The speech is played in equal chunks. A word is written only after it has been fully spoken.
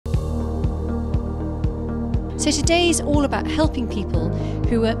So today's all about helping people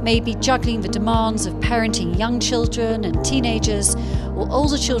who are maybe juggling the demands of parenting young children and teenagers, or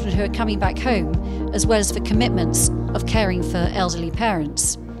older children who are coming back home, as well as the commitments of caring for elderly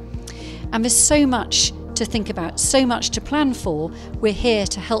parents. And there's so much to think about, so much to plan for. We're here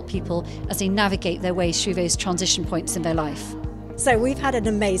to help people as they navigate their way through those transition points in their life. So we've had an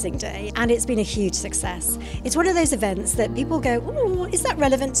amazing day and it's been a huge success. It's one of those events that people go, oh, is that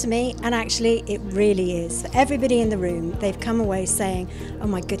relevant to me? And actually it really is. For everybody in the room, they've come away saying, oh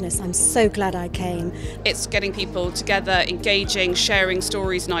my goodness, I'm so glad I came. It's getting people together, engaging, sharing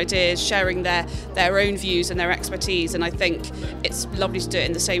stories and ideas, sharing their own views and their expertise, and I think it's lovely to do it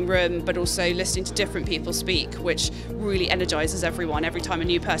in the same room, but also listening to different people speak, which really energises everyone every time a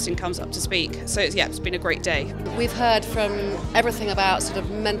new person comes up to speak. So yeah, it's been a great day. We've heard from everything about sort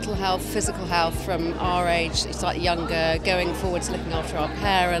of mental health, physical health from our age, slightly younger, going forward to looking after our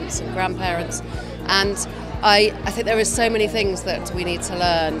parents and grandparents. And I think there are so many things that we need to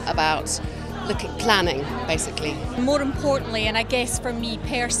learn about planning, basically. More importantly, and I guess for me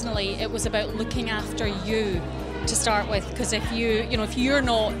personally, it was about looking after you to start with, because if you're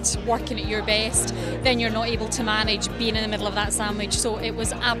not working at your best, then you're not able to manage being in the middle of that sandwich. So it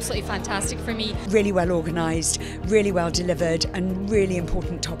was absolutely fantastic for me. Really well organised, really well delivered, and really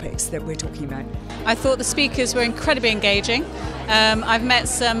important topics that we're talking about. I thought the speakers were incredibly engaging. I've met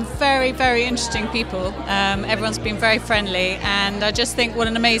some very, very interesting people. Everyone's been very friendly, and I just think what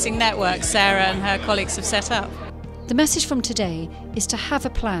an amazing network Sarah and her colleagues have set up. The message from today is to have a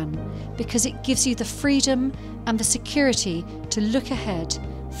plan, because it gives you the freedom and the security to look ahead,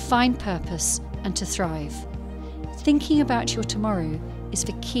 find purpose and to thrive. Thinking about your tomorrow is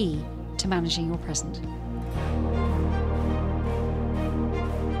the key to managing your present.